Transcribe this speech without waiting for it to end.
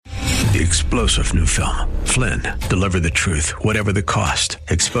the explosive new film, Flynn, Deliver the Truth, Whatever the Cost,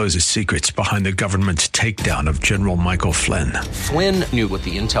 exposes secrets behind the government's takedown of General Michael Flynn. Flynn knew what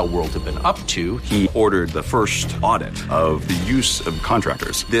the intel world had been up to. He ordered the first audit of the use of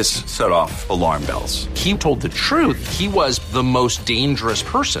contractors. This set off alarm bells. He told the truth. He was the most dangerous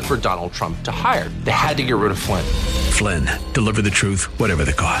person for Donald Trump to hire. They had to get rid of Flynn. Flynn, Deliver the Truth, Whatever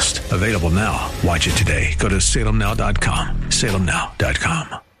the Cost. Available now. Watch it today. Go to salemnow.com.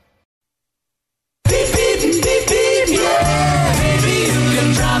 salemnow.com. Beep, beep, beep, beep, yeah. Baby, you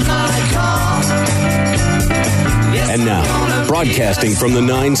can drive my car. Yes, and now, broadcasting from the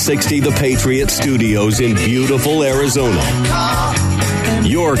 960 The Patriot Studios in beautiful Arizona,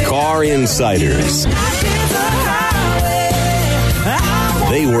 your Car Insiders.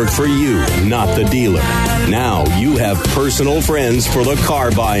 They work for you, not the dealer. Now you have personal friends for the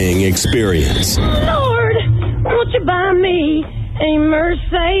car buying experience. Lord, won't you buy me a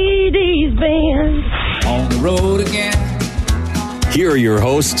Mercedes-Benz? On the road again. Here are your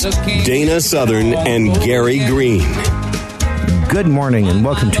hosts, Dana Southern and Gary Green. Good morning and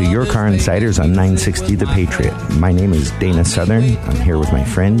welcome to Your Car Insiders on 960 The Patriot. My name is Dana Southern. I'm here with my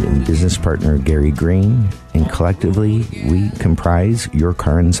friend and business partner Gary Green, and collectively we comprise Your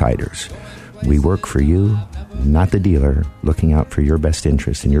Car Insiders. We work for you, not the dealer, looking out for your best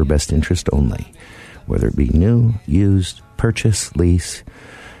interest and your best interest only. Whether it be new, used, purchase, lease,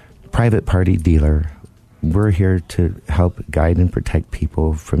 private party dealer, we're here to help guide and protect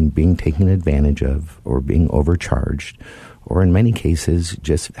people from being taken advantage of or being overcharged, or in many cases,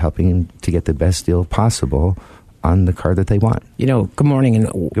 just helping to get the best deal possible on the car that they want. You know, good morning.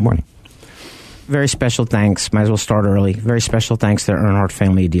 Good morning. Very special thanks. Might as well start early. Very special thanks to Earnhardt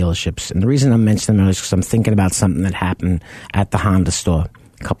Family Dealerships. And the reason I'm mentioning them is because I'm thinking about something that happened at the Honda store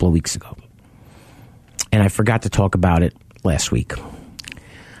a couple of weeks ago. And I forgot to talk about it last week.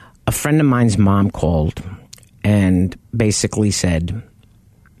 A friend of mine's mom called and basically said,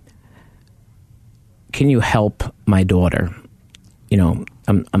 can you help my daughter? You know,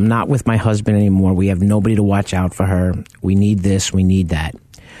 I'm not with my husband anymore. We have nobody to watch out for her. We need this. We need that.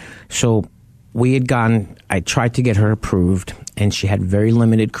 So we had gone, I tried to get her approved, and she had very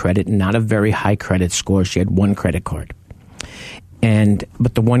limited credit, not a very high credit score. She had one credit card.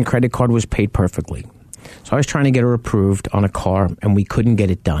 But the one credit card was paid perfectly. So I was trying to get her approved on a car, and we couldn't get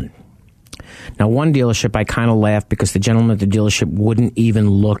it done. Now, one dealership, I kind of laughed because the gentleman at the dealership wouldn't even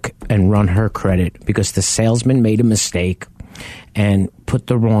look and run her credit because the salesman made a mistake and put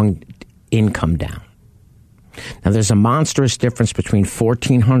the wrong income down. Now, there's a monstrous difference between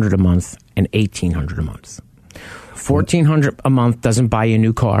 $1,400 a month and $1,800 a month. $1,400 a month doesn't buy you a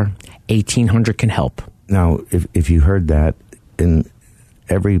new car. $1,800 can help. Now, if you heard that, in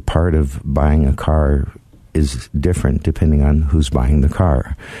every part of buying a car is different depending on who's buying the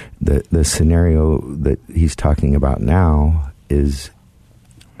car. The scenario that he's talking about now is...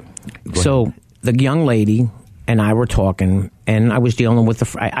 So the young lady and I were talking, and I was dealing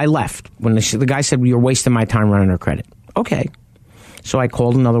with I left. When the guy said, you're wasting my time running her credit. Okay. So I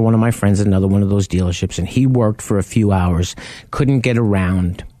called another one of my friends at another one of those dealerships, and he worked for a few hours, couldn't get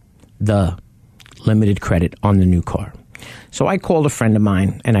around the limited credit on the new car. So I called a friend of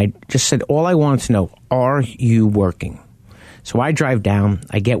mine, and I just said, all I wanted to know, are you working? So I drive down,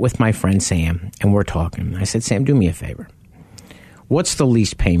 I get with my friend Sam, and we're talking. I said, Sam, do me a favor. What's the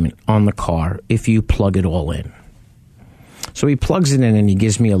lease payment on the car if you plug it all in? So he plugs it in, and he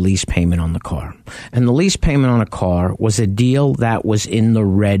gives me a lease payment on the car. And the lease payment on a car was a deal that was in the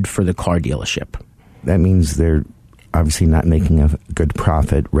red for the car dealership. That means they're obviously not making a good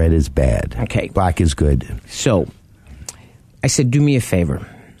profit. Red is bad. Okay. Black is good. So I said, do me a favor,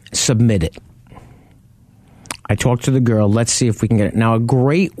 submit it. I talked to the girl, let's see if we can get it. Now, a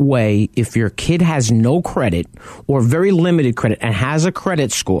great way, if your kid has no credit or very limited credit and has a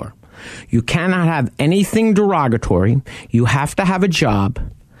credit score, you cannot have anything derogatory. You have to have a job.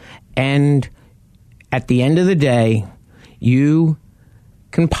 And at the end of the day, you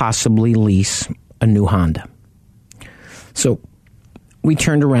can possibly lease a new Honda. So we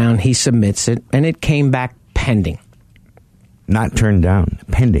turned around, he submits it, and it came back pending. Not turned down,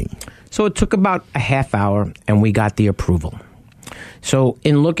 pending. So it took about a half hour, and we got the approval. So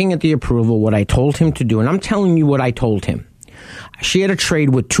in looking at the approval, what I told him to do, and I'm telling you what I told him, she had a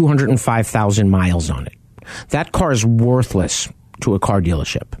trade with 205,000 miles on it. That car is worthless to a car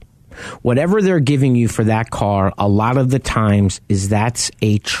dealership. Whatever they're giving you for that car, a lot of the times that's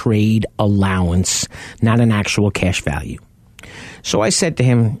a trade allowance, not an actual cash value. So I said to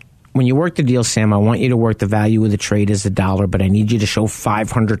him, when you work the deal, Sam, I want you to work the value of the trade as $1, but I need you to show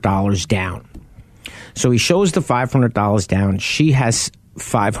 $500 down. So he shows the $500 down. She has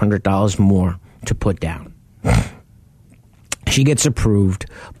 $500 more to put down. She gets approved,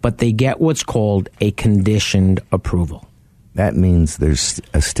 but they get what's called a conditioned approval. That means there's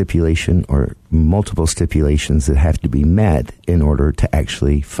a stipulation or multiple stipulations that have to be met in order to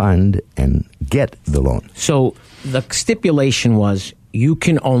actually fund and get the loan. So the stipulation was you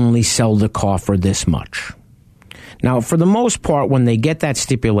can only sell the car for this much. Now, for the most part, when they get that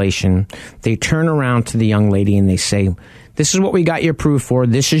stipulation, they turn around to the young lady and they say, this is what we got you approved for.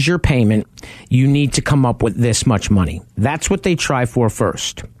 This is your payment. You need to come up with this much money. That's what they try for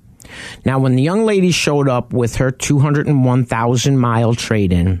first. Now, when the young lady showed up with her 201,000-mile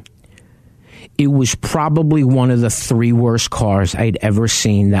trade-in, it was probably one of the 3 worst cars I'd ever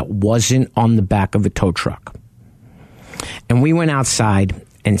seen that wasn't on the back of a tow truck. And we went outside,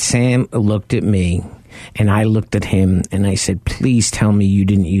 and Sam looked at me, and I looked at him, and I said, please tell me you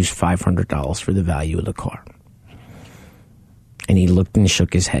didn't use $500 for the value of the car. And he looked and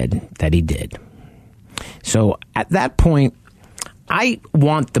shook his head that he did. So at that point, I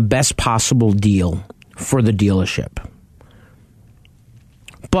want the best possible deal for the dealership.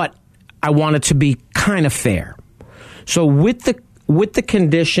 But I want it to be kind of fair. So with the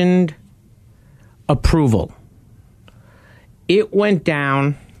conditioned approval, it went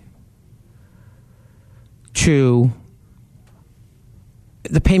down to,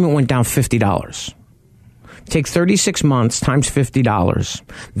 the payment went down $50. Take 36 months times $50.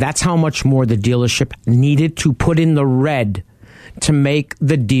 That's how much more the dealership needed to put in the red to make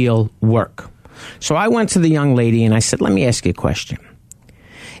the deal work. So I went to the young lady and I said, let me ask you a question.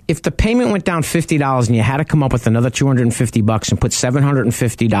 If the payment went down $50 and you had to come up with another $250 and put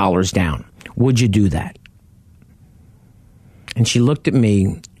 $750 down, would you do that? And she looked at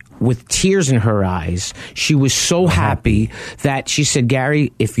me with tears in her eyes. She was so happy that she said,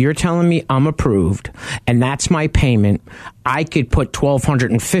 Gary, if you're telling me I'm approved and that's my payment, I could put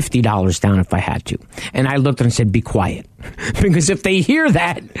 $1,250 down if I had to. And I looked at her and said, be quiet. Because if they hear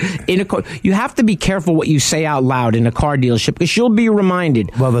that, you have to be careful what you say out loud in a car dealership because you'll be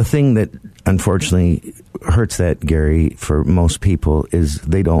reminded. Well, the thing that unfortunately hurts that, Gary, for most people is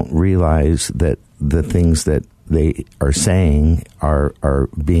they don't realize that the things that they are saying are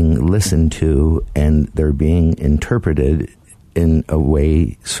being listened to and they're being interpreted in a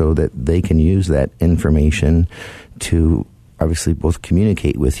way so that they can use that information to obviously both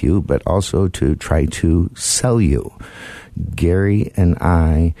communicate with you, but also to try to sell you. Gary and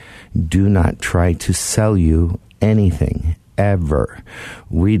I do not try to sell you anything, ever.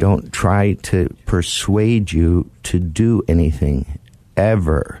 We don't try to persuade you to do anything,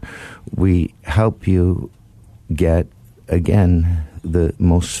 ever. We help you get, again, the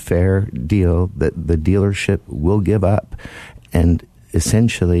most fair deal that the dealership will give up. And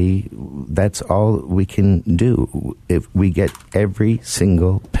essentially, that's all we can do. If we get every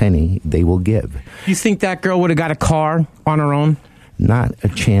single penny they will give. You think that girl would have got a car on her own? Not a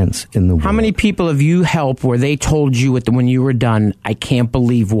chance in the world. How many people have you helped where they told you when you were done, I can't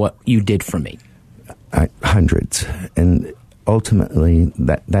believe what you did for me? Hundreds. And ultimately,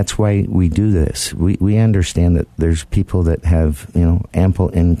 that's why we do this. We understand that there's people that have, ample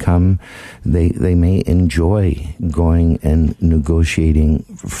income. They may enjoy going and negotiating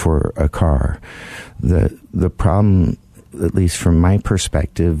for a car. The problem, at least from my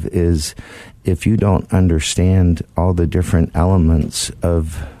perspective, is if you don't understand all the different elements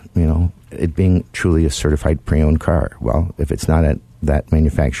of, it being truly a certified pre-owned car. Well, if it's not at that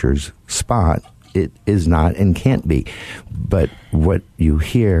manufacturer's spot, it is not and can't be. But what you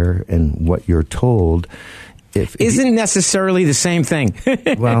hear and what you're told isn't necessarily the same thing.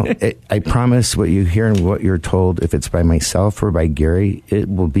 Well, I promise what you hear and what you're told, if it's by myself or by Gary, it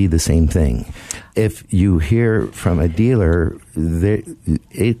will be the same thing. If you hear from a dealer,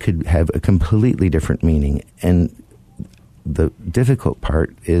 it could have a completely different meaning. And the difficult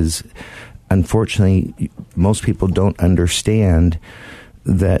part is, unfortunately, most people don't understand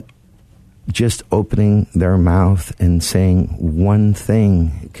that just opening their mouth and saying one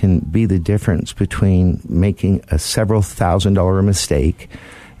thing can be the difference between making a several $1,000 mistake,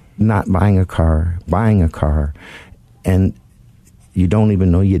 not buying a car, and you don't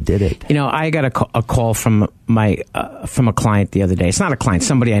even know you did it. I got a call from a client the other day. It's not a client,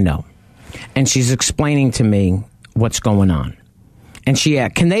 somebody I know. And she's explaining to me what's going on. And she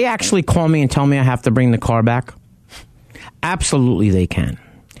asked, can they actually call me and tell me I have to bring the car back? Absolutely they can.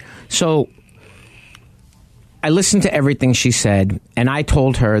 So I listened to everything she said, and I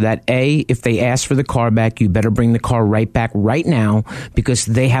told her that, A, if they ask for the car back, you better bring the car right back right now because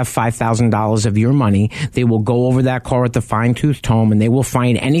they have $5,000 of your money. They will go over that car with a fine-tooth comb, and they will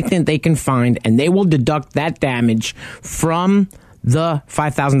find anything they can find, and they will deduct that damage from the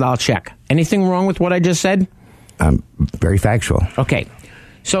 $5,000 check. Anything wrong with what I just said? Very factual. Okay.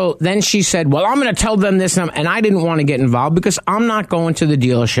 So then she said, well, I'm going to tell them this. And I didn't want to get involved because I'm not going to the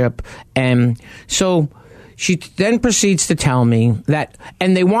dealership. And so she then proceeds to tell me that,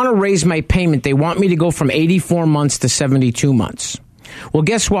 and they want to raise my payment. They want me to go from 84 months to 72 months. Well,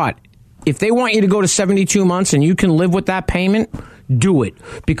 guess what? If they want you to go to 72 months and you can live with that payment, do it.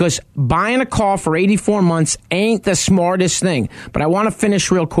 Because buying a car for 84 months ain't the smartest thing. But I want to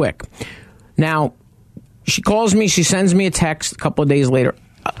finish real quick. Now, she calls me. She sends me a text a couple of days later.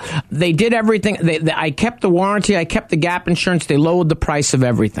 They did everything. I kept the warranty. I kept the gap insurance. They lowered the price of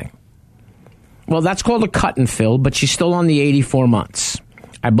everything. Well, that's called a cut and fill, but she's still on the 84 months,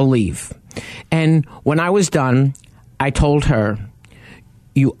 I believe. And when I was done, I told her,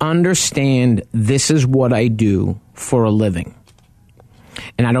 you understand this is what I do for a living.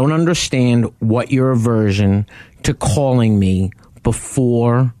 And I don't understand what your aversion to calling me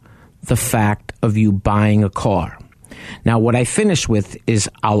before the fact of you buying a car. Now, what I finish with is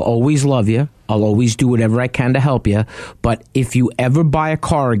I'll always love you. I'll always do whatever I can to help you. But if you ever buy a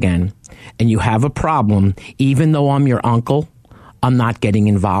car again and you have a problem, even though I'm your uncle, I'm not getting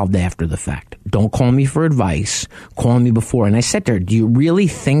involved after the fact. Don't call me for advice. Call me before. And I said to her, do you really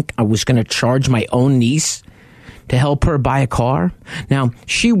think I was going to charge my own niece to help her buy a car? Now,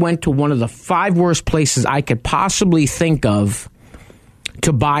 she went to one of the 5 worst places I could possibly think of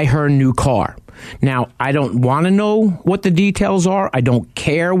to buy her new car. Now, I don't want to know what the details are. I don't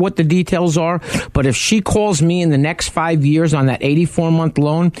care what the details are. But if she calls me in the next 5 years on that 84-month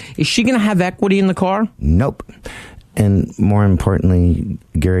loan, is she going to have equity in the car? Nope. And more importantly,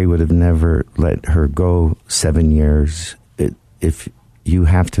 Gary would have never let her go 7 years. If you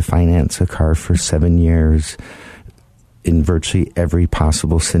have to finance a car for 7 years, in virtually every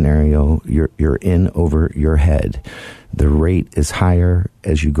possible scenario, you're in over your head. The rate is higher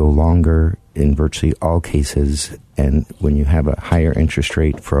as you go longer in virtually all cases. And when you have a higher interest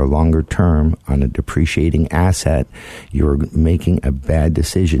rate for a longer term on a depreciating asset, you're making a bad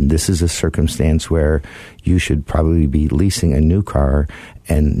decision. This is a circumstance where you should probably be leasing a new car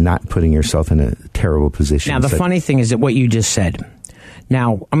and not putting yourself in a terrible position. Now, the funny thing is that what you just said.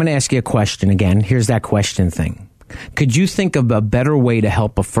 Now, I'm going to ask you a question again. Here's that question thing. Could you think of a better way to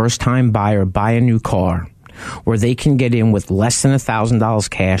help a first-time buyer buy a new car where they can get in with less than $1,000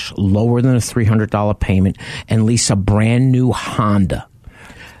 cash, lower than a $300 payment, and lease a brand new Honda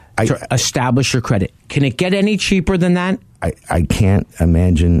to establish your credit? Can it get any cheaper than that? I can't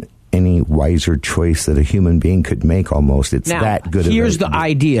imagine any wiser choice that a human being could make almost. It's now, that good. Here's the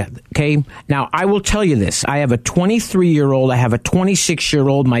idea, okay? Now, I will tell you this. I have a 23-year-old. I have a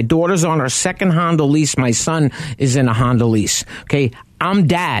 26-year-old. My daughter's on her second Honda lease. My son is in a Honda lease, okay? I'm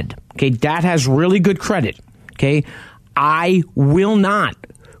dad, okay? Dad has really good credit, okay? I will not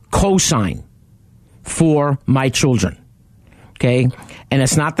co-sign for my children, okay? And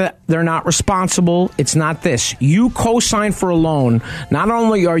it's not that they're not responsible. It's not this. You co-sign for a loan. Not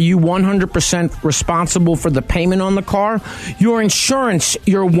only are you 100% responsible for the payment on the car, your insurance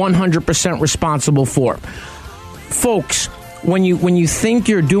you're 100% responsible for. Folks, when you think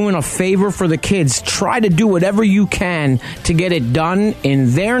you're doing a favor for the kids, try to do whatever you can to get it done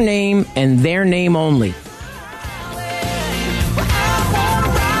in their name and their name only.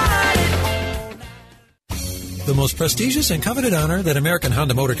 The most prestigious and coveted honor that American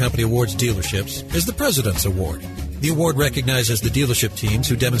Honda Motor Company awards dealerships is the President's Award. The award recognizes the dealership teams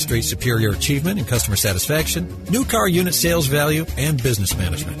who demonstrate superior achievement in customer satisfaction, new car unit sales value, and business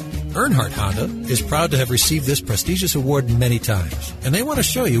management. Earnhardt Honda is proud to have received this prestigious award many times, and they want to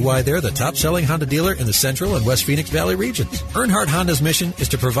show you why they're the top-selling Honda dealer in the Central and West Phoenix Valley regions. Earnhardt Honda's mission is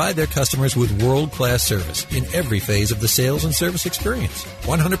to provide their customers with world-class service in every phase of the sales and service experience.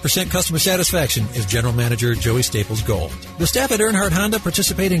 100% customer satisfaction is General Manager Joey Staples' goal. The staff at Earnhardt Honda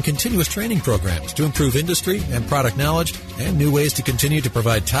participate in continuous training programs to improve industry and product knowledge and new ways to continue to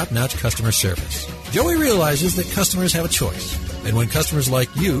provide top-notch customer service. Joey realizes that customers have a choice, and when customers like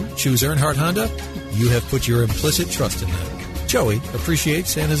you choose Earnhardt Honda, you have put your implicit trust in them. Joey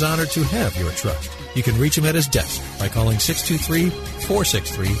appreciates and is honored to have your trust. You can reach him at his desk by calling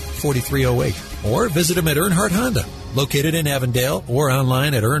 623-463-4308 or visit him at Earnhardt Honda, located in Avondale, or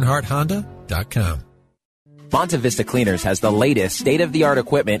online at earnhardthonda.com. Monta Vista Cleaners has the latest state-of-the-art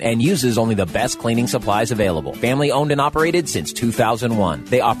equipment and uses only the best cleaning supplies available. Family owned and operated since 2001.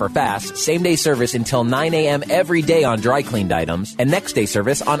 They offer fast, same-day service until 9 a.m. every day on dry cleaned items and next-day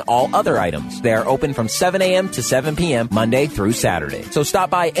service on all other items. They are open from 7 a.m. to 7 p.m. Monday through Saturday. So stop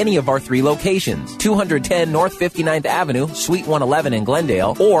by any of our 3 locations, 210 North 59th Avenue, Suite 111 in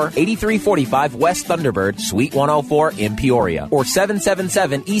Glendale, or 8345 West Thunderbird, Suite 104 in Peoria, or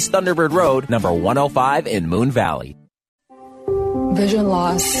 777 East Thunderbird Road, number 105 in Moon Valley. Vision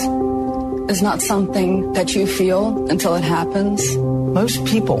loss is not something that you feel until it happens. Most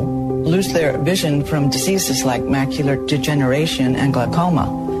people lose their vision from diseases like macular degeneration and glaucoma,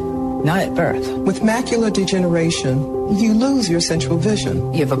 not at birth. With macular degeneration, you lose your central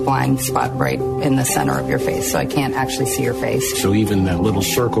vision. You have a blind spot right in the center of your face, so I can't actually see your face. So even that little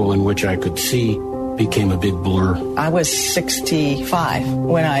circle in which I could see became a big blur. I was 65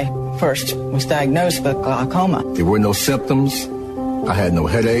 when I first was diagnosed with glaucoma. There were no symptoms. I had no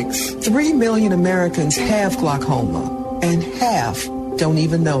headaches. 3 million Americans have glaucoma, and half don't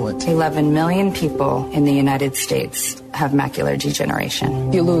even know it. 11 million people in the United States have macular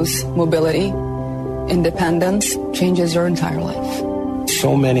degeneration. You lose mobility, independence, changes your entire life.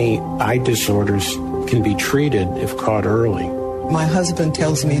 So many eye disorders can be treated if caught early. My husband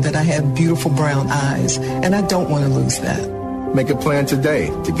tells me that I have beautiful brown eyes, and I don't want to lose that. Make a plan today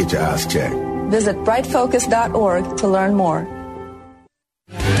to get your eyes checked. Visit brightfocus.org to learn more.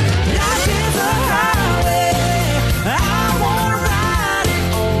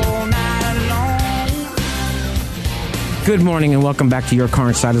 Good morning and welcome back to Your Car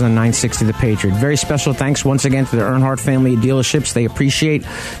Insiders on 960 The Patriot. Very special thanks once again to the Earnhardt family of dealerships. They appreciate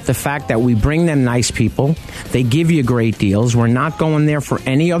the fact that we bring them nice people. They give you great deals. We're not going there for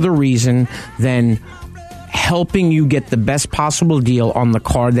any other reason than helping you get the best possible deal on the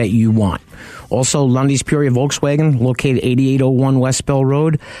car that you want. Also, Lundy's Peoria Volkswagen, located 8801 West Bell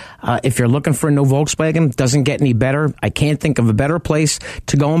Road. If you're looking for a new Volkswagen, doesn't get any better. I can't think of a better place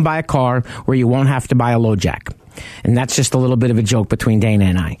to go and buy a car where you won't have to buy a low jack. And that's just a little bit of a joke between Dana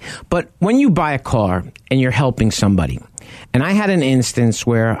and I. But when you buy a car and you're helping somebody, and I had an instance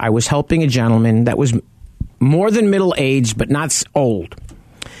where I was helping a gentleman that was more than middle-aged but not old.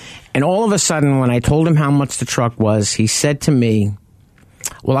 And all of a sudden, when I told him how much the truck was, he said to me,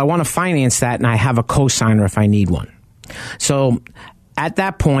 well, I want to finance that and I have a cosigner if I need one. So at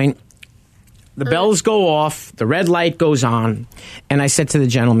that point, the bells go off, the red light goes on, and I said to the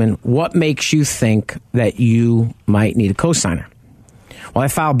gentleman, what makes you think that you might need a cosigner? Well, I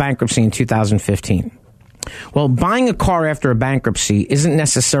filed bankruptcy in 2015. Well, buying a car after a bankruptcy isn't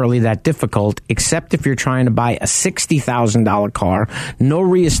necessarily that difficult, except if you're trying to buy a $60,000 car, no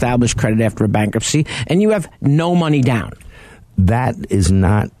reestablished credit after a bankruptcy, and you have no money down. That is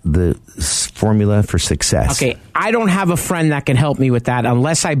not the formula for success. Okay, I don't have a friend that can help me with that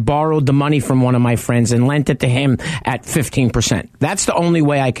unless I borrowed the money from one of my friends and lent it to him at 15%. That's the only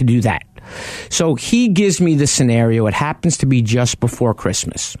way I could do that. So he gives me the scenario. It happens to be just before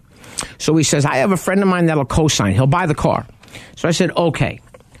Christmas. So he says, I have a friend of mine that'll co-sign. He'll buy the car. So I said, okay.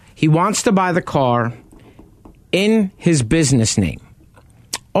 He wants to buy the car in his business name.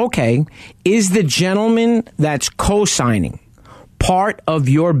 Okay, is the gentleman that's co-signing part of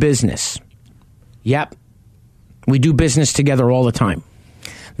your business? Yep. We do business together all the time.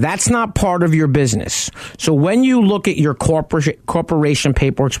 That's not part of your business. So when you look at your corporation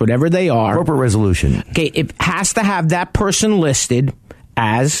paperwork, whatever they are. Corporate resolution. Okay, it has to have that person listed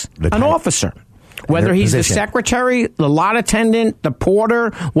as an officer. Whether he's the secretary, the lot attendant, the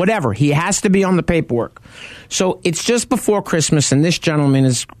porter, whatever. He has to be on the paperwork. So it's just before Christmas, and this gentleman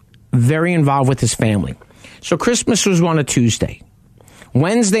is very involved with his family. So Christmas was on a Tuesday.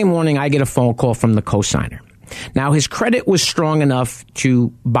 Wednesday morning, I get a phone call from the cosigner. Now, his credit was strong enough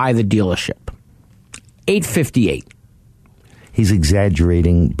to buy the dealership. 858. He's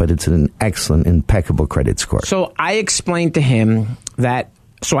exaggerating, but it's an excellent, impeccable credit score. So I explained to him that,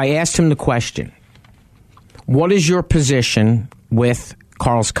 so I asked him the question, what is your position with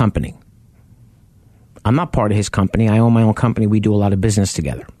Carl's company? I'm not part of his company. I own my own company. We do a lot of business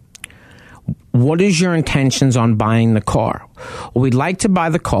together. What is your intentions on buying the car? Well, we'd like to buy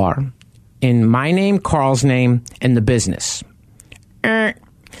the car in my name, Carl's name, and the business.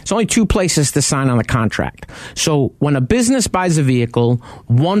 It's only 2 places to sign on the contract. So when a business buys a vehicle,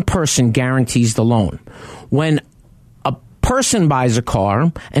 one person guarantees the loan. When a person buys a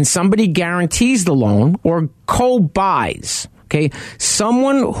car and somebody guarantees the loan or co-buys, okay,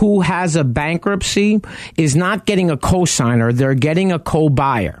 someone who has a bankruptcy is not getting a co-signer, they're getting a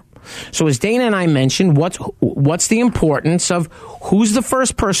co-buyer. So as Dana and I mentioned, what's the importance of who's the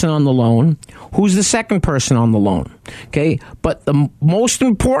first person on the loan, who's the second person on the loan, okay? But the most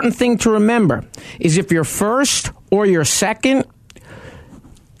important thing to remember is if you're first or you're second,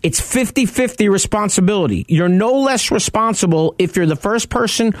 it's 50-50 responsibility. You're no less responsible if you're the first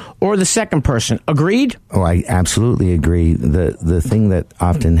person or the second person. Agreed? Oh, I absolutely agree. The thing that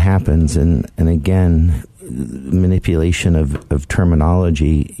often happens, and again, manipulation of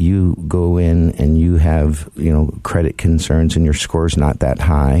terminology, you go in and you have, credit concerns and your score's not that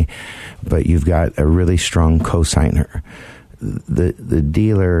high, but you've got a really strong cosigner. The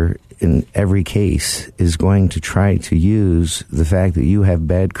dealer in every case is going to try to use the fact that you have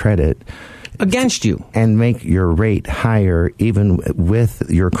bad credit against you and make your rate higher even with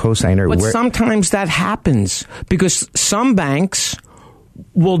your cosigner. But sometimes that happens because some banks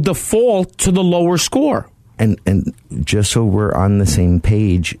will default to the lower score. And just so we're on the same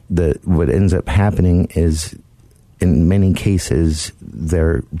page, what ends up happening is in many cases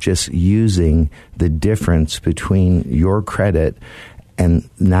they're just using the difference between your credit, and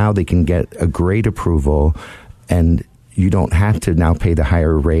now they can get a great approval, and you don't have to now pay the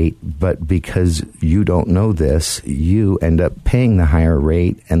higher rate, but because you don't know this, you end up paying the higher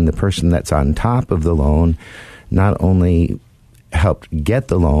rate, and the person that's on top of the loan not only helped get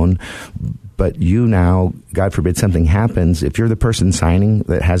the loan, but you now, God forbid something happens, if you're the person signing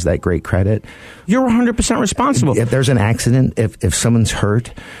that has that great credit, you're 100% responsible. If there's an accident, if someone's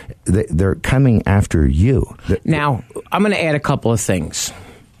hurt, they're coming after you. Now, I'm going to add a couple of things.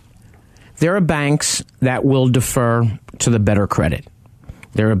 There are banks that will defer to the better credit.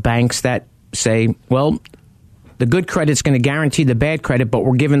 There are banks that say, well, the good credit's going to guarantee the bad credit, but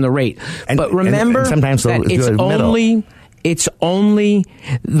we're giving the rate. But remember, and sometimes that it's only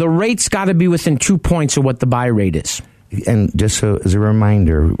the rate's got to be within 2 points of what the buy rate is. And just so as a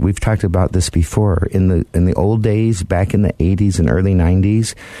reminder, we've talked about this before. In the old days, back in the 80s and early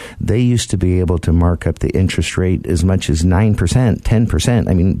 90s, they used to be able to mark up the interest rate as much as 9%, 10%.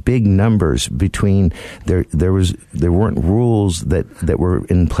 I mean, big numbers between there weren't rules that were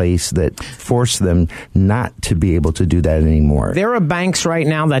in place that forced them not to be able to do that anymore. There are banks right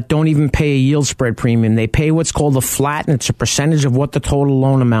now that don't even pay a yield spread premium. They pay what's called a flat, and it's a percentage of what the total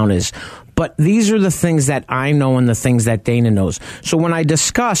loan amount is. But these are the things that I know and the things that Dana knows. So when I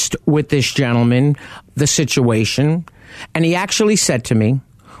discussed with this gentleman the situation, and he actually said to me,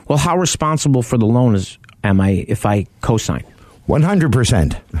 well, how responsible for the loan am I if I co-sign?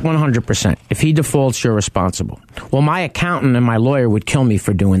 100%. 100%. If he defaults, you're responsible. Well, my accountant and my lawyer would kill me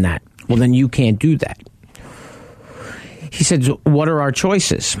for doing that. Well, then you can't do that. He said, what are our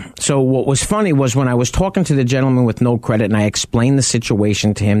choices? So what was funny was when I was talking to the gentleman with no credit and I explained the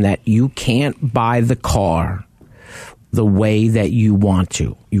situation to him that you can't buy the car the way that you want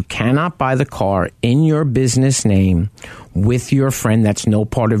to. You cannot buy the car in your business name with your friend that's no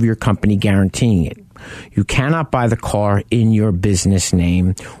part of your company guaranteeing it. You cannot buy the car in your business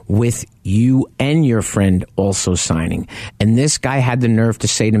name with you and your friend also signing. And this guy had the nerve to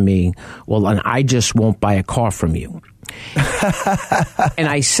say to me, well, and I just won't buy a car from you. And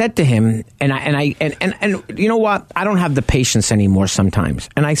I said to him, and you know what? I don't have the patience anymore sometimes.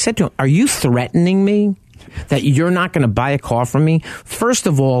 And I said to him, are you threatening me that you're not going to buy a car from me? First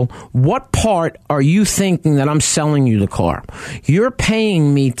of all, what part are you thinking that I'm selling you the car? You're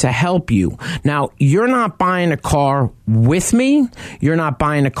paying me to help you. Now, you're not buying a car with me. You're not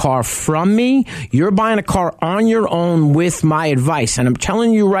buying a car from me. You're buying a car on your own with my advice. And I'm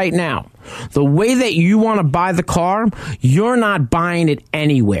telling you right now, the way that you want to buy the car, you're not buying it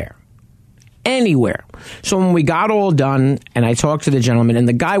anywhere. Anywhere. So when we got all done and I talked to the gentleman, and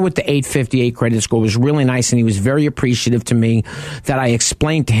the guy with the 858 credit score was really nice, and he was very appreciative to me that I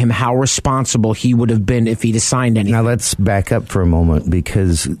explained to him how responsible he would have been if he'd signed anything. Now let's back up for a moment,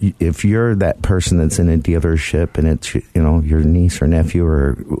 because if you're that person that's in a dealership and it's, your niece or nephew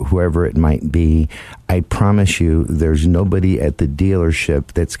or whoever it might be, I promise you there's nobody at the dealership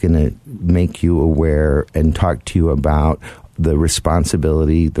that's going to make you aware and talk to you about the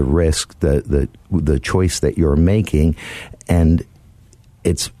responsibility, the risk, the choice that you're making, and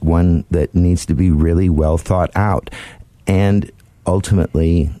it's one that needs to be really well thought out. And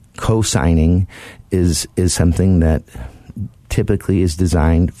ultimately, co-signing is something that typically is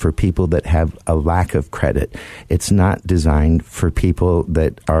designed for people that have a lack of credit. It's not designed for people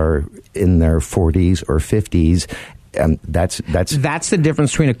that are in their 40s or 50s. That's the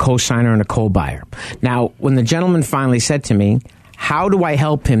difference between a co-signer and a co-buyer. Now, when the gentleman finally said to me, how do I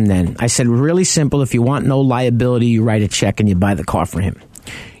help him then? I said, really simple. If you want no liability, you write a check and you buy the car for him.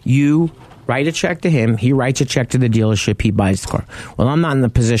 You Write a check to him. He writes a check to the dealership. He buys the car. Well, I'm not in the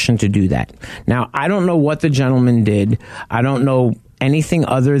position to do that. Now, I don't know what the gentleman did. I don't know anything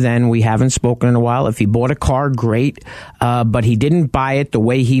other than we haven't spoken in a while. If he bought a car, great. But he didn't buy it the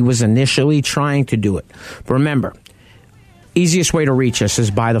way he was initially trying to do it. But remember, easiest way to reach us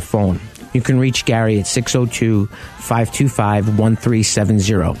is by the phone. You can reach Gary at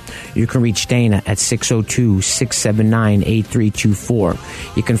 602-525-1370. You can reach Dana at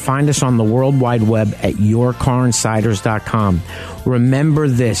 602-679-8324. You can find us on the World Wide Web at yourcarinsiders.com. Remember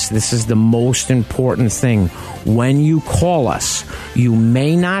this. This is the most important thing. When you call us, you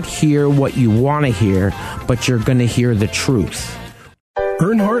may not hear what you want to hear, but you're going to hear the truth.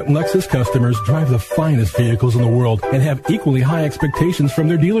 Earnhardt Lexus customers drive the finest vehicles in the world and have equally high expectations from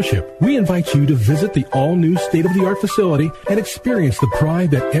their dealership. We invite you to visit the all-new state-of-the-art facility and experience the pride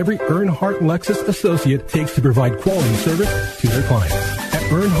that every Earnhardt Lexus associate takes to provide quality service to their clients. At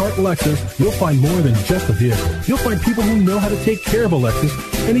Earnhardt Lexus, you'll find more than just a vehicle. You'll find people who know how to take care of a Lexus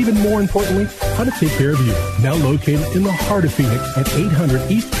and, even more importantly, how to take care of you. Now located in the heart of Phoenix at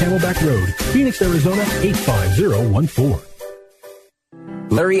 800 East Camelback Road, Phoenix, Arizona 85014.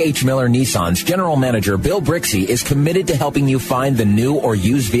 Larry H. Miller Nissan's General Manager Bill Brixey is committed to helping you find the new or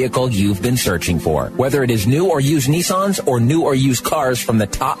used vehicle you've been searching for. Whether it is new or used Nissans or new or used cars from the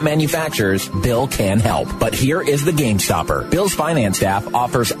top manufacturers, Bill can help. But here is the game stopper. Bill's finance staff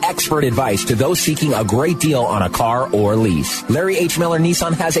offers expert advice to those seeking a great deal on a car or lease. Larry H. Miller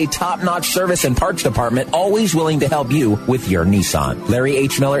Nissan has a top-notch service and parts department always willing to help you with your Nissan. Larry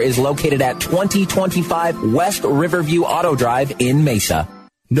H. Miller is located at 2025 West Riverview Auto Drive in Mesa.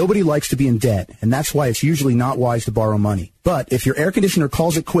 Nobody likes to be in debt, and that's why it's usually not wise to borrow money. But if your air conditioner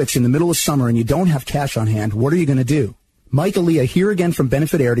calls it quits in the middle of summer and you don't have cash on hand, what are you going to do? Mike Aaliyah here again from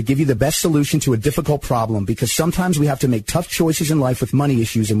Benefit Air to give you the best solution to a difficult problem, because sometimes we have to make tough choices in life with money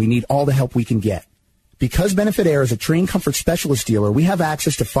issues and we need all the help we can get. Because Benefit Air is a Train Comfort Specialist dealer, we have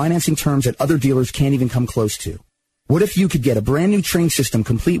access to financing terms that other dealers can't even come close to. What if you could get a brand new train system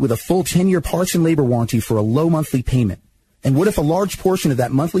complete with a full 10-year parts and labor warranty for a low monthly payment? And what if a large portion of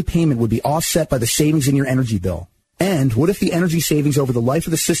that monthly payment would be offset by the savings in your energy bill? And what if the energy savings over the life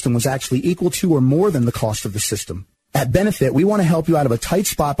of the system was actually equal to or more than the cost of the system? At Benefit, we want to help you out of a tight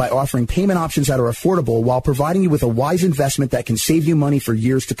spot by offering payment options that are affordable while providing you with a wise investment that can save you money for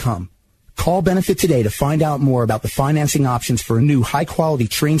years to come. Call Benefit today to find out more about the financing options for a new high-quality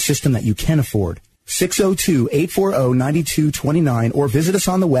train system that you can afford. 602-840-9229 or visit us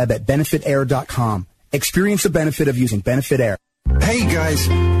on the web at benefitair.com. Experience the benefit of using Benefit Air. Hey guys,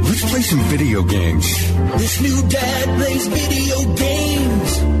 let's play some video games. This new dad plays video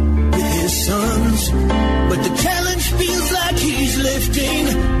games with his sons, but the challenge feels like he's lifting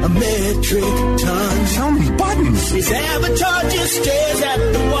a metric ton. So many buttons. His avatar just stares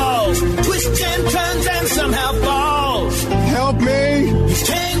at the walls, twists and turns and somehow falls. Help me. He's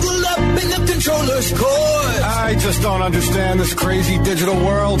tangled up in the controller's cord. I just don't understand this crazy digital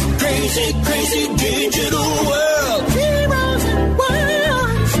world. Crazy, crazy digital world. Heroes and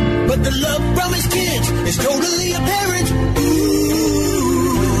worlds. But the love from his kids is totally apparent.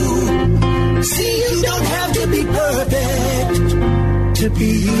 Ooh. See, you don't have to be perfect to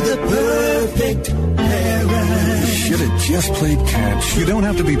be the perfect parent. Should have just played catch. You don't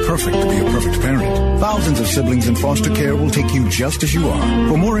have to be perfect to be a perfect parent. Thousands of siblings in foster care will take you just as you are.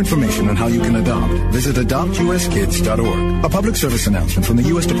 For more information on how you can adopt, visit adoptuskids.org. A public service announcement from the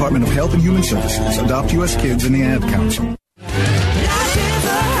U.S. Department of Health and Human Services, Adopt U.S. Kids, and the Ad Council.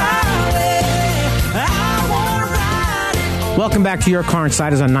 Welcome back to Your Car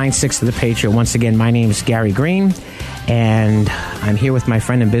Insiders on 960 The Patriot. Once again, my name is Gary Green, and I'm here with my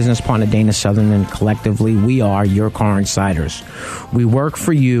friend and business partner, Dana Southern, and collectively, we are Your Car Insiders. We work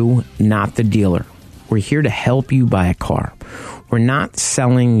for you, not the dealer. We're here to help you buy a car. We're not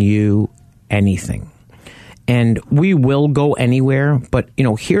selling you anything. And we will go anywhere, but,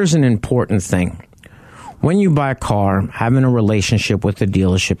 here's an important thing. When you buy a car, having a relationship with the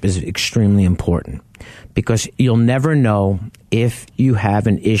dealership is extremely important, because you'll never know if you have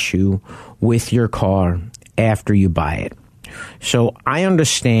an issue with your car after you buy it. So I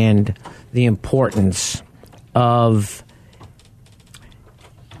understand the importance of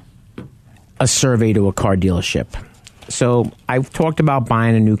a survey to a car dealership. So I've talked about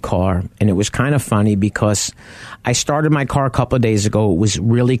buying a new car, and it was kind of funny because I started my car a couple of days ago. It was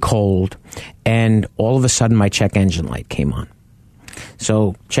really cold, and all of a sudden my check engine light came on.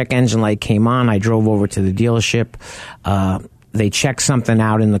 So check engine light came on. I drove over to the dealership. They checked something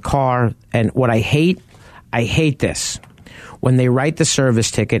out in the car, and what I hate this. When they write the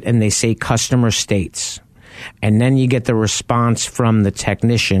service ticket and they say customer states, and then you get the response from the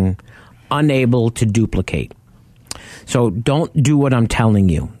technician, unable to duplicate. So don't do what I'm telling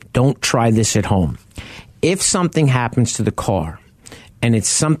you. Don't try this at home. If something happens to the car, and it's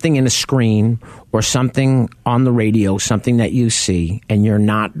something in a screen or something on the radio, something that you see, and you're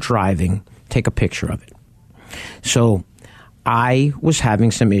not driving, take a picture of it. So I was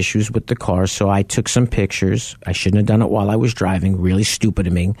having some issues with the car, so I took some pictures. I shouldn't have done it while I was driving. Really stupid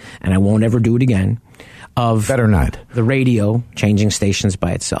of me, and I won't ever do it again. Of better not. The radio changing stations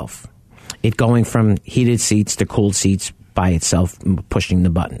by itself. It going from heated seats to cooled seats by itself, pushing the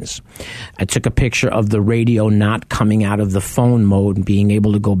buttons. I took a picture of the radio not coming out of the phone mode and being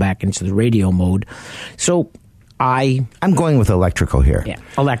able to go back into the radio mode. So I'm going with electrical here. Yeah,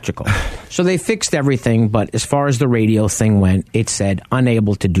 electrical. So they fixed everything, but as far as the radio thing went, it said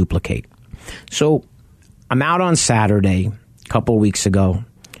unable to duplicate. So I'm out on Saturday, a couple of weeks ago,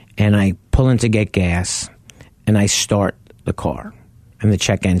 and I pull in to get gas, and I start the car. And the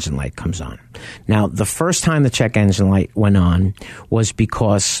check engine light comes on. Now, the first time the check engine light went on was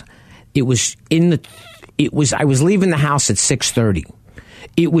because I was leaving the house at 6:30.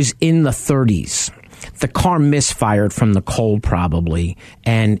 It was in the 30s. The car misfired from the cold probably,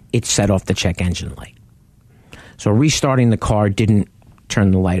 and it set off the check engine light. So restarting the car didn't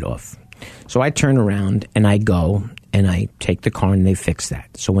turn the light off. So I turn around and I go and I take the car and they fix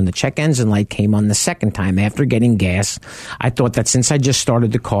that. So when the check engine light came on the second time after getting gas, I thought that since I just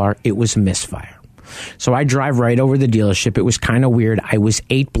started the car, it was a misfire. So I drive right over the dealership. It was kind of weird. I was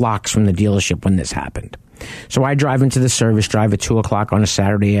 8 blocks from the dealership when this happened. So I drive into the service drive at 2 o'clock on a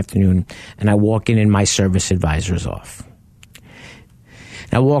Saturday afternoon, and I walk in and my service advisor's off.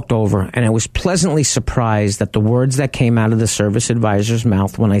 I walked over, and I was pleasantly surprised that the words that came out of the service advisor's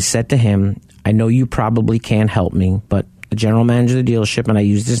mouth when I said to him, I know you probably can't help me, but the general manager of the dealership, and I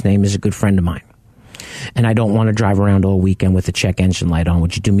used his name, is a good friend of mine. And I don't want to drive around all weekend with the check engine light on.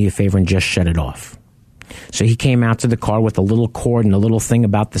 Would you do me a favor and just shut it off? So he came out to the car with a little cord and a little thing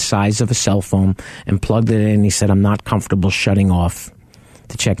about the size of a cell phone and plugged it in, and he said, I'm not comfortable shutting off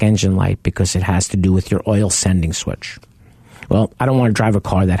the check engine light because it has to do with your oil sending switch. Well, I don't want to drive a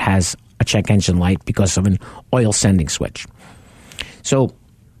car that has a check engine light because of an oil sending switch. So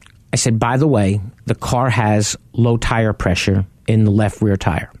I said, by the way, the car has low tire pressure in the left rear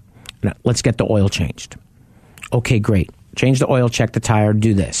tire. Now, let's get the oil changed. Okay, great. Change the oil, check the tire,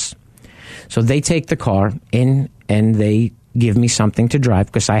 do this. So they take the car in and they give me something to drive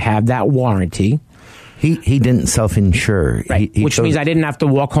because I have that warranty. He didn't self-insure. Right, which means I didn't have to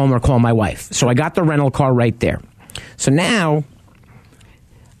walk home or call my wife. So I got the rental car right there. So now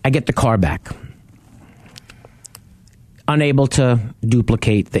I get the car back. Unable to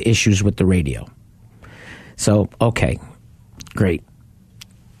duplicate the issues with the radio. So, okay, great.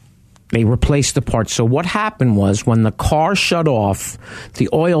 They replaced the parts. So what happened was when the car shut off, the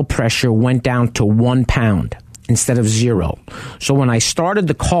oil pressure went down to 1 pound instead of 0. So when I started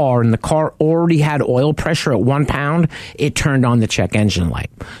the car and the car already had oil pressure at 1 pound, it turned on the check engine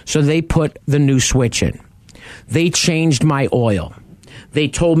light. So they put the new switch in. They changed my oil. They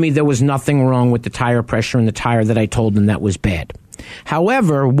told me there was nothing wrong with the tire pressure in the tire that I told them that was bad.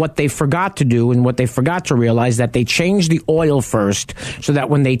 However, what they forgot to do and what they forgot to realize that they changed the oil first so that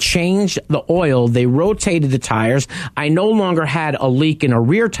when they changed the oil, they rotated the tires. I no longer had a leak in a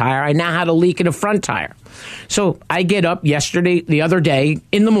rear tire. I now had a leak in a front tire. So I get up the other day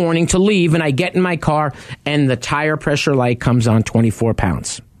in the morning to leave, and I get in my car and the tire pressure light comes on 24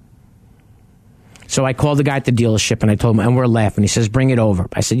 pounds. So I called the guy at the dealership and I told him, and we're laughing. He says, bring it over.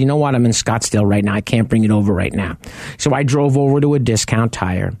 I said, you know what? I'm in Scottsdale right now. I can't bring it over right now. So I drove over to a discount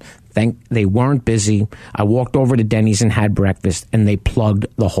tire. They weren't busy. I walked over to Denny's and had breakfast, and they plugged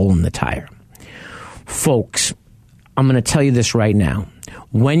the hole in the tire. Folks, I'm going to tell you this right now.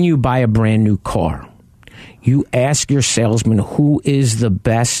 When you buy a brand new car, you ask your salesman who is the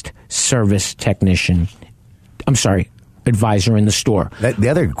best service technician. Advisor in the store. The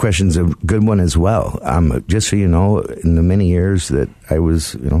other question's a good one as well. Just so you know, in the many years that I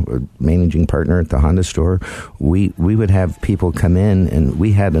was, a managing partner at the Honda store, we would have people come in, and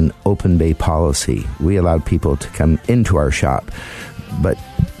we had an open bay policy. We allowed people to come into our shop. But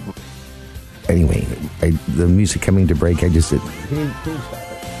anyway, the music coming to break, I just did.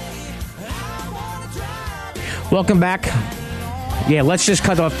 Welcome back. Yeah, let's just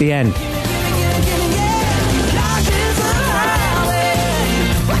cut off the end.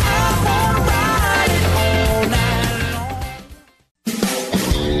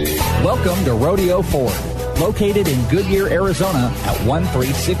 Welcome to Rodeo Ford, located in Goodyear, Arizona at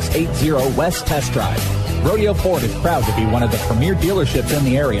 13680 West Test Drive. Rodeo Ford is proud to be one of the premier dealerships in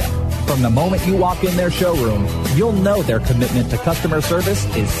the area. From the moment you walk in their showroom, you'll know their commitment to customer service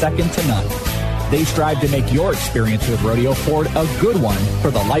is second to none. They strive to make your experience with Rodeo Ford a good one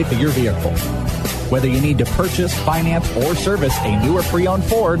for the life of your vehicle. Whether you need to purchase, finance, or service a new or pre-owned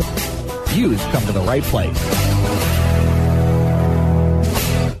Ford, you've come to the right place.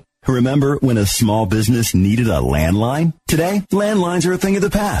 Remember when a small business needed a landline? Today, landlines are a thing of the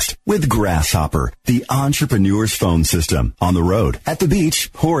past with Grasshopper, the entrepreneur's phone system. On the road, at the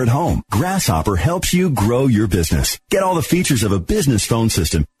beach, or at home, Grasshopper helps you grow your business. Get all the features of a business phone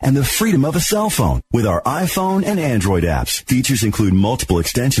system and the freedom of a cell phone with our iPhone and Android apps. Features include multiple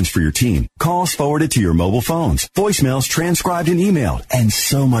extensions for your team, calls forwarded to your mobile phones, voicemails transcribed and emailed, and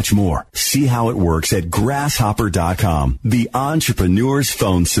so much more. See how it works at grasshopper.com, the entrepreneur's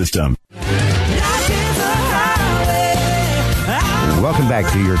phone system. Welcome back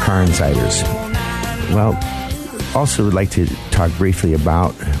to Your Car Insiders. Well, also would like to talk briefly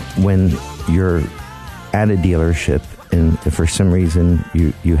about when you're at a dealership and if for some reason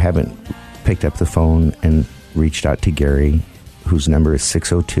you haven't picked up the phone and reached out to Gary, whose number is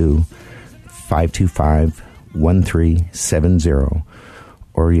 602-525-1370,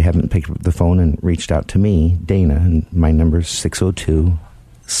 or you haven't picked up the phone and reached out to me, Dana, and my number is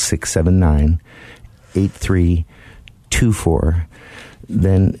 602-679-8324,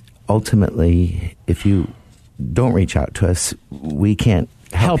 then ultimately, if you don't reach out to us, we can't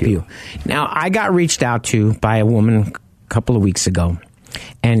help you. Now, I got reached out to by a woman a couple of weeks ago,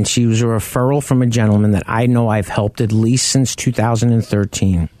 and she was a referral from a gentleman that I know I've helped at least since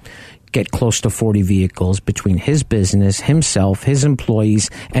 2013 get close to 40 vehicles between his business, himself, his employees,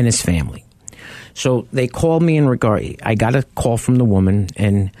 and his family. So they called me I got a call from the woman,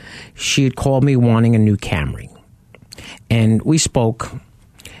 and she had called me wanting a new Camry. And we spoke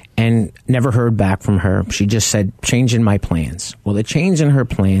and never heard back from her. She just said, change in my plans. Well, the change in her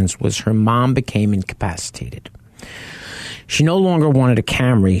plans was her mom became incapacitated. She no longer wanted a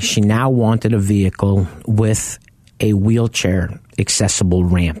Camry. She now wanted a vehicle with a wheelchair accessible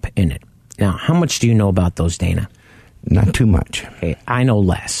ramp in it. Now, how much do you know about those, Dana? Not too much. Okay, I know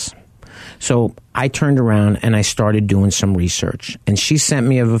less. So I turned around and I started doing some research. And she sent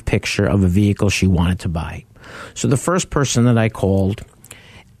me a picture of a vehicle she wanted to buy. So the first person that I called,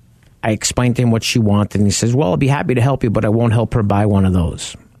 I explained to him what she wanted, and he says, well, I'll be happy to help you, but I won't help her buy one of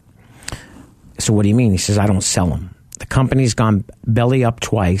those. So what do you mean? He says, I don't sell them. The company's gone belly up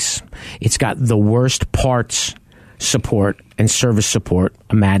twice. It's got the worst parts support and service support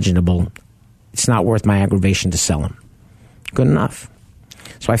imaginable. It's not worth my aggravation to sell them. Good enough.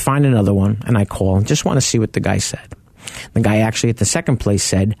 So I find another one, and I call and just want to see what the guy said. The guy actually at the second place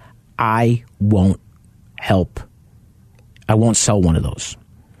said, I won't help. I won't sell one of those.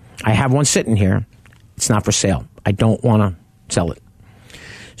 I have one sitting here. It's not for sale. I don't want to sell it.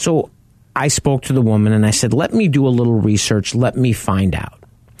 So I spoke to the woman and I said, let me do a little research. Let me find out.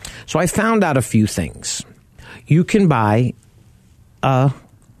 So I found out a few things. You can buy a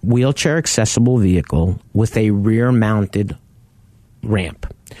wheelchair accessible vehicle with a rear mounted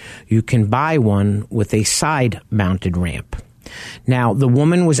ramp. You can buy one with a side mounted ramp. Now, the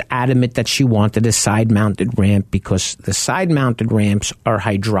woman was adamant that she wanted a side-mounted ramp because the side-mounted ramps are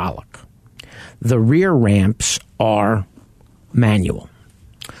hydraulic. The rear ramps are manual.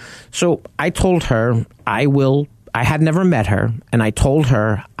 So I told her I had never met her, and I told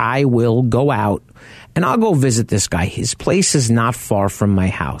her I will go out and I'll go visit this guy. His place is not far from my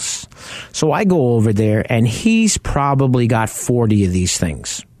house. So I go over there, and he's probably got 40 of these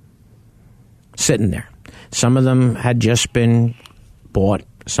things sitting there. Some of them had just been bought.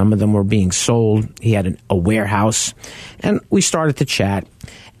 Some of them were being sold. He had a warehouse. And we started to chat.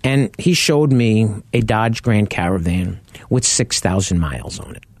 And he showed me a Dodge Grand Caravan with 6,000 miles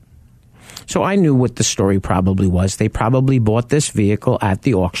on it. So I knew what the story probably was. They probably bought this vehicle at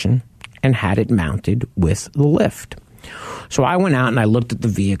the auction and had it mounted with the lift. So I went out and I looked at the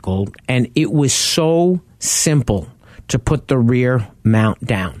vehicle, and it was so simple to put the rear mount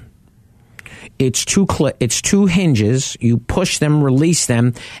down. It's two hinges. You push them, release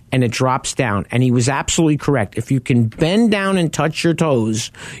them, and it drops down. And he was absolutely correct. If you can bend down and touch your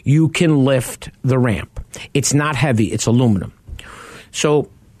toes, you can lift the ramp. It's not heavy. It's aluminum.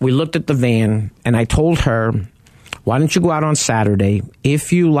 So we looked at the van, and I told her, why don't you go out on Saturday?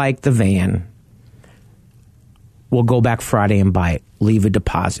 If you like the van, we'll go back Friday and buy it. Leave a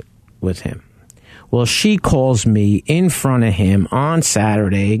deposit with him. Well, she calls me in front of him on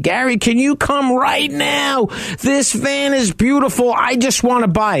Saturday. Gary, can you come right now? This van is beautiful. I just want to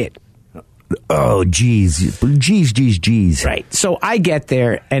buy it. Oh, geez. Right. So I get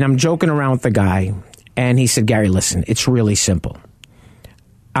there, and I'm joking around with the guy, and he said, Gary, listen, it's really simple.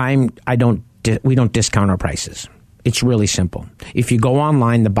 we don't discount our prices. It's really simple. If you go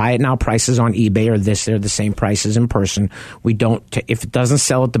online, the buy it now prices on eBay are they're the same prices in person. We don't, if it doesn't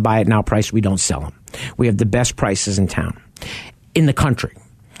sell at the buy it now price, we don't sell them. We have the best prices in town, in the country.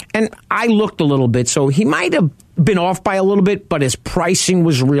 And I looked a little bit, so he might have been off by a little bit, but his pricing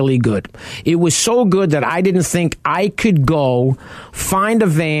was really good. It was so good that I didn't think I could go find a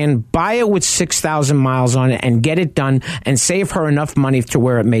van, buy it with 6,000 miles on it, and get it done and save her enough money to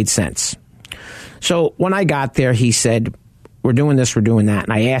where it made sense. So when I got there, he said, we're doing this, we're doing that.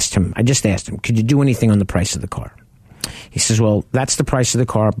 And I just asked him, could you do anything on the price of the car? He says, well, that's the price of the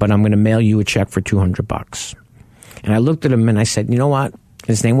car, but I'm going to mail you a check for $200. And I looked at him and I said, you know what?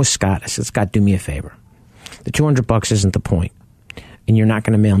 His name was Scott. I said, Scott, do me a favor. The $200 isn't the point, and you're not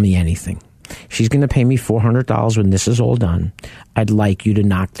going to mail me anything. She's going to pay me $400 when this is all done. I'd like you to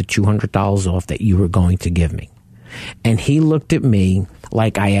knock the $200 off that you were going to give me. And he looked at me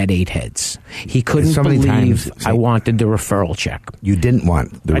like I had 8 heads. He couldn't believe I wanted the referral check. You didn't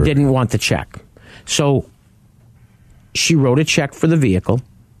want I didn't want the check. So she wrote a check for the vehicle,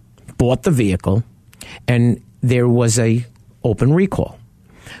 bought the vehicle, and there was a open recall.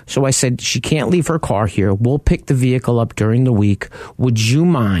 So I said, she can't leave her car here. We'll pick the vehicle up during the week. Would you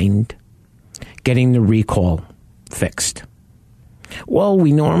mind getting the recall fixed? Well,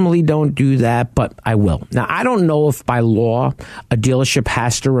 we normally don't do that, but I will. Now, I don't know if by law a dealership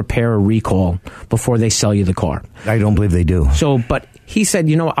has to repair a recall before they sell you the car. I don't believe they do. So, but he said,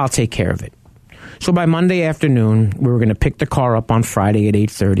 you know what, I'll take care of it. So by Monday afternoon, we were going to pick the car up on Friday at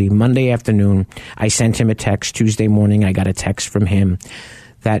 8:30. Monday afternoon, I sent him a text. Tuesday morning, I got a text from him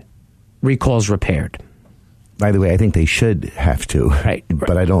that recall's repaired. By the way, I think they should have to, right?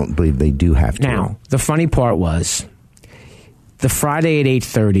 But I don't believe they do have to. Now, the funny part was, the Friday at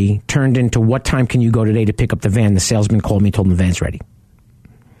 8:30 turned into, what time can you go today to pick up the van? The salesman called me and told him the van's ready.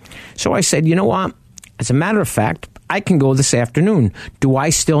 So I said, you know what? As a matter of fact, I can go this afternoon. Do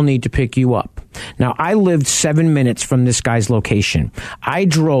I still need to pick you up? Now, I lived 7 minutes from this guy's location. I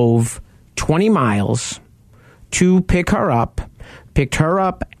drove 20 miles to pick her up, picked her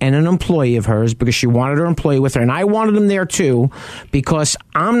up and an employee of hers because she wanted her employee with her. And I wanted him there too because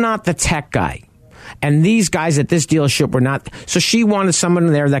I'm not the tech guy. And these guys at this dealership were not. So she wanted someone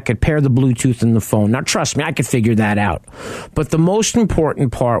there that could pair the Bluetooth and the phone. Now, trust me, I could figure that out. But the most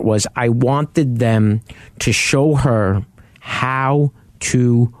important part was I wanted them to show her how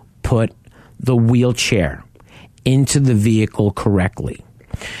to put the wheelchair into the vehicle correctly.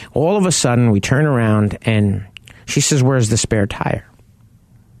 All of a sudden, we turn around and she says, where's the spare tire?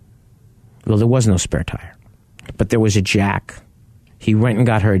 Well, there was no spare tire, but there was a jack. He went and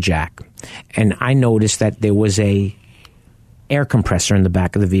got her a jack. And I noticed that there was a air compressor in the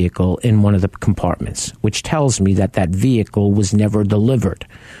back of the vehicle in one of the compartments, which tells me that that vehicle was never delivered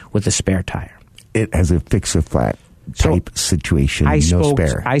with a spare tire. It has a fix-a-flat type situation, no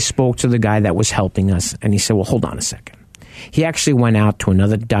spare. I spoke to the guy that was helping us, and he said, well, hold on a second. He actually went out to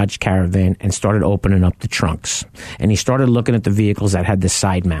another Dodge Caravan and started opening up the trunks. And he started looking at the vehicles that had the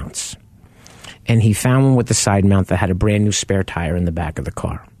side mounts. And he found one with the side mount that had a brand new spare tire in the back of the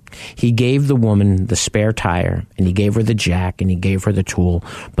car. He gave the woman the spare tire, and he gave her the jack, and he gave her the tool,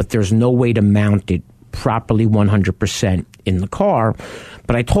 but there's no way to mount it properly 100% in the car.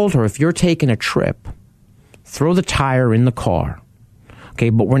 But I told her, if you're taking a trip, throw the tire in the car. Okay,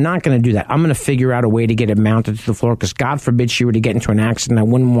 but we're not going to do that. I'm going to figure out a way to get it mounted to the floor because God forbid she were to get into an accident. I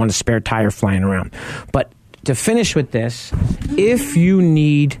wouldn't want a spare tire flying around. But to finish with this, if you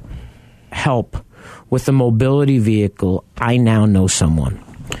need help with a mobility vehicle, I now know someone.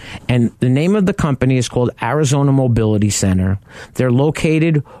 And the name of the company is called Arizona Mobility Center. They're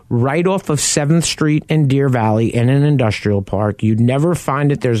located right off of 7th Street in Deer Valley in an industrial park. You'd never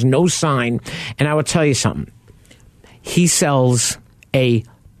find it. There's no sign. And I will tell you something. He sells a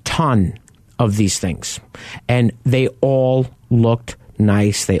ton of these things. And they all looked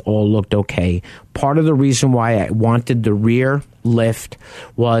nice. They all looked okay. Part of the reason why I wanted the rear lift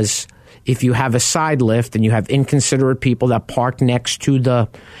was if you have a side lift and you have inconsiderate people that park next to the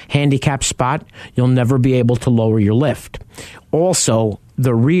handicap spot, you'll never be able to lower your lift. Also,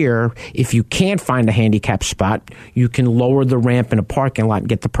 the rear, if you can't find a handicap spot, you can lower the ramp in a parking lot and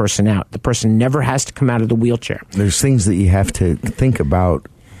get the person out. The person never has to come out of the wheelchair. There's things that you have to think about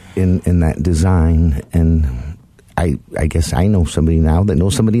in that design, and I guess I know somebody now that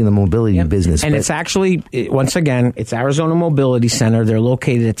knows somebody in the mobility business. And it's actually, once again, it's Arizona Mobility Center. They're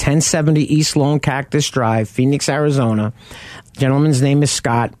located at 1070 East Lone Cactus Drive, Phoenix, Arizona. The gentleman's name is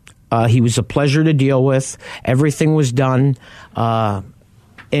Scott. He was a pleasure to deal with. Everything was done.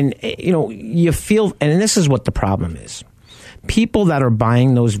 And, you know, you feel, and this is what the problem is. people that are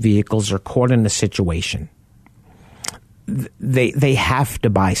buying those vehicles are caught in a situation. They have to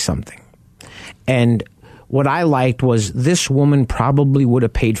buy something. And what I liked was this woman probably would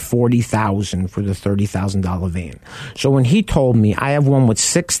have paid $40,000 for the $30,000 van. So when he told me I have one with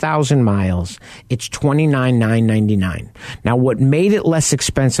 6,000 miles, it's $29,999. Now, what made it less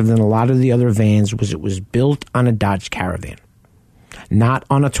expensive than a lot of the other vans was it was built on a Dodge Caravan, not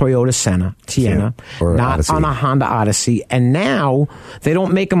on a Toyota Sienna, or not Odyssey. on a Honda Odyssey. And now they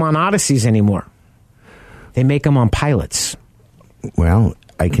don't make them on Odysseys anymore. They make them on Pilots. Well,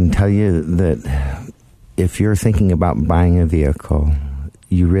 I can tell you that if you're thinking about buying a vehicle,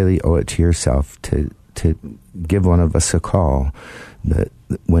 you really owe it to yourself to give one of us a call. That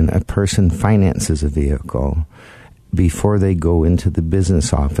when a person finances a vehicle, before they go into the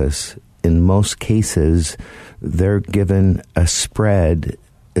business office, in most cases, they're given a spread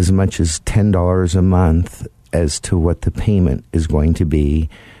as much as $10 a month as to what the payment is going to be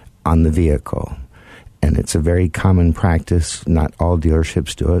on the vehicle. And it's a very common practice. Not all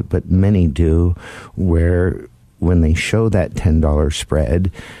dealerships do it, but many do, where when they show that $10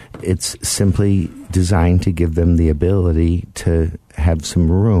 spread, it's simply designed to give them the ability to have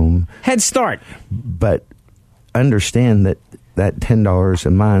some room. Head start. But understand that that $10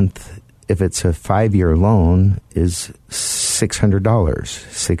 a month, if it's a 5-year loan, is $600.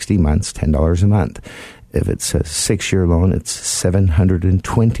 60 months, $10 a month. If it's a 6-year loan, it's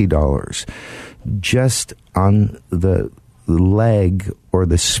 $720. Just on the leg or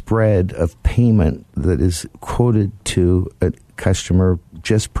the spread of payment that is quoted to a customer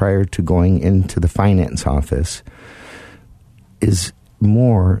just prior to going into the finance office is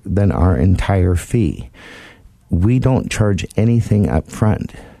more than our entire fee. We don't charge anything up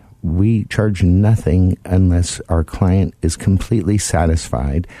front. We charge nothing unless our client is completely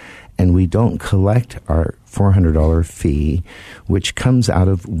satisfied, and we don't collect our $400 fee, which comes out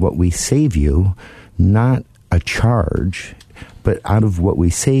of what we save you, not a charge, but out of what we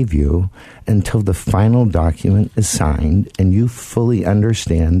save you until the final document is signed and you fully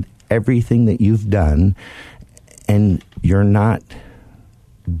understand everything that you've done and you're not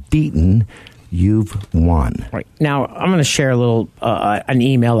beaten. You've won. Right. Now, I'm going to share a little, an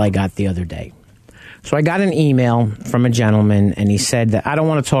email I got the other day. So I got an email from a gentleman, and he said that I don't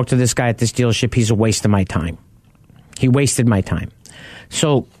want to talk to this guy at this dealership. He's a waste of my time. He wasted my time.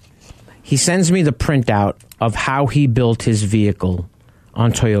 So he sends me the printout of how he built his vehicle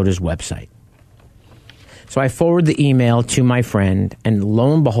on Toyota's website. So I forward the email to my friend, and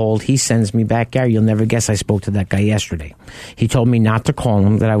lo and behold, he sends me back, Gary, you'll never guess I spoke to that guy yesterday. He told me not to call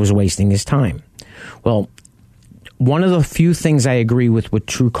him, that I was wasting his time. Well, one of the few things I agree with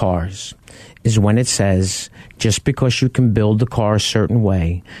True Cars is when it says, just because you can build the car a certain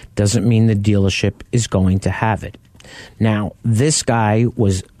way doesn't mean the dealership is going to have it. Now, this guy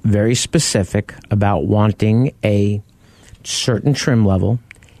was very specific about wanting a certain trim level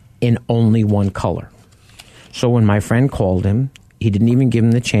in only one color. So when my friend called him, he didn't even give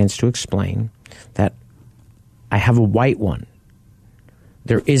him the chance to explain that I have a white one.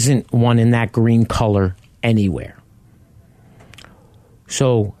 There isn't one in that green color anywhere.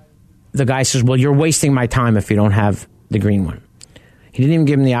 So the guy says, well, you're wasting my time if you don't have the green one. He didn't even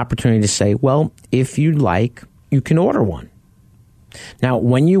give him the opportunity to say, well, if you'd like, you can order one. Now,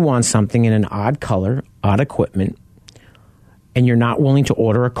 when you want something in an odd color, odd equipment, and you're not willing to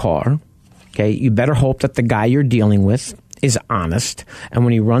order a car, okay, you better hope that the guy you're dealing with is honest, and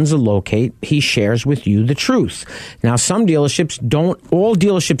when he runs a locate, he shares with you the truth. Now, some dealerships all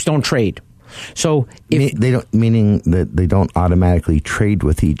dealerships don't trade. So if they don't, meaning that they don't automatically trade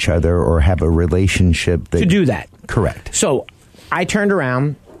with each other or have a relationship to do that. Correct. So I turned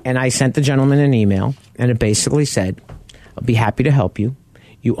around and I sent the gentleman an email, and it basically said, I'll be happy to help you.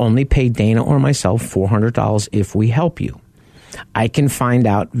 You only pay Dana or myself $400 if we help you. I can find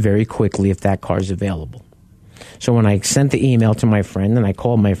out very quickly if that car is available. So when I sent the email to my friend and I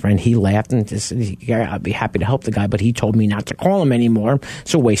called my friend, he laughed and said, yeah, I'd be happy to help the guy, but he told me not to call him anymore.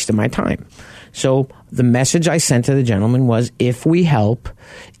 It's a waste of my time. So the message I sent to the gentleman was, if we help,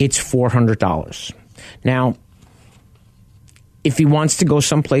 it's $400. Now, if he wants to go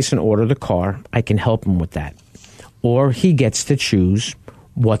someplace and order the car, I can help him with that. Or he gets to choose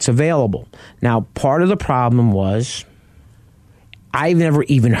what's available. Now, part of the problem was I've never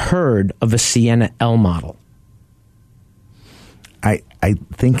even heard of a Sienna L model. I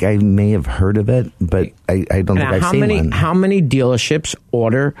think I may have heard of it, but I don't think I've seen one. How many dealerships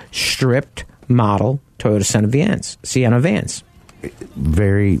order stripped model Toyota Sienna vans?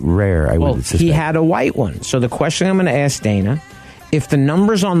 Very rare, I would suspect. He had a white one. So the question I'm going to ask Dana, if the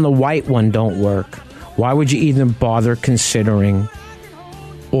numbers on the white one don't work, why would you even bother considering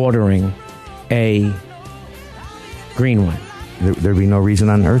ordering a green one? There'd be no reason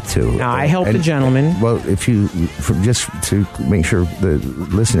on earth to. Now, I helped the gentleman. Well, if you, just to make sure the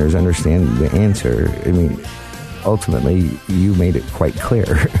listeners understand the answer, I mean, ultimately, you made it quite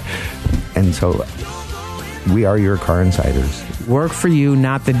clear. And so, we are your car insiders. Work for you,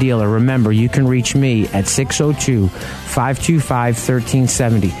 not the dealer. Remember, you can reach me at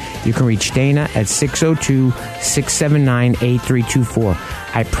 602-525-1370. You can reach Dana at 602-679-8324.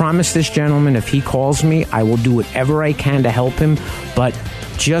 I promise this gentleman, if he calls me, I will do whatever I can to help him. But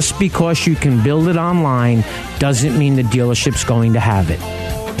just because you can build it online doesn't mean the dealership's going to have it.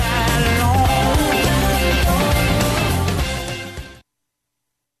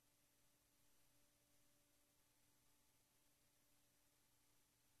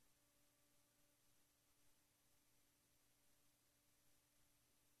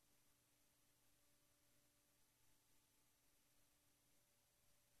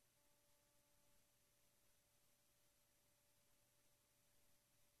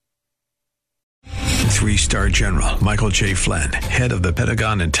 Three-star General Michael J. Flynn, head of the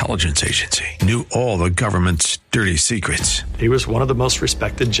Pentagon Intelligence Agency, knew all the government's dirty secrets. He was one of the most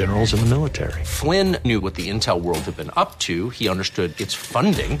respected generals in the military. Flynn knew what the intel world had been up to. He understood its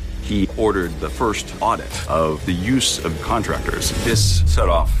funding. He ordered the first audit of the use of contractors. This set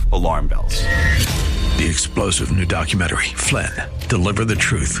off alarm bells. The explosive new documentary, Flynn, Deliver the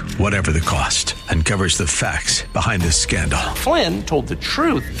Truth, Whatever the Cost, uncovers the facts behind this scandal. Flynn told the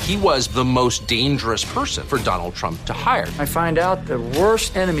truth. He was the most dangerous person for Donald Trump to hire. I find out the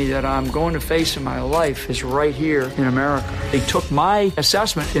worst enemy that I'm going to face in my life is right here in America. They took my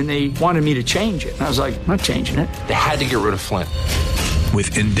assessment and they wanted me to change it. And I was like, I'm not changing it. They had to get rid of Flynn.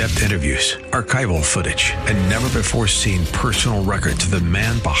 With in-depth interviews, archival footage, and never-before-seen personal records of the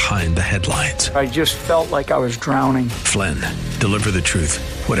man behind the headlines. I just felt like I was drowning. Flynn, Deliver the Truth,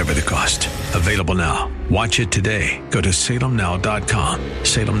 Whatever the Cost. Available now. Watch it today. Go to salemnow.com.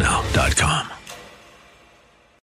 salemnow.com.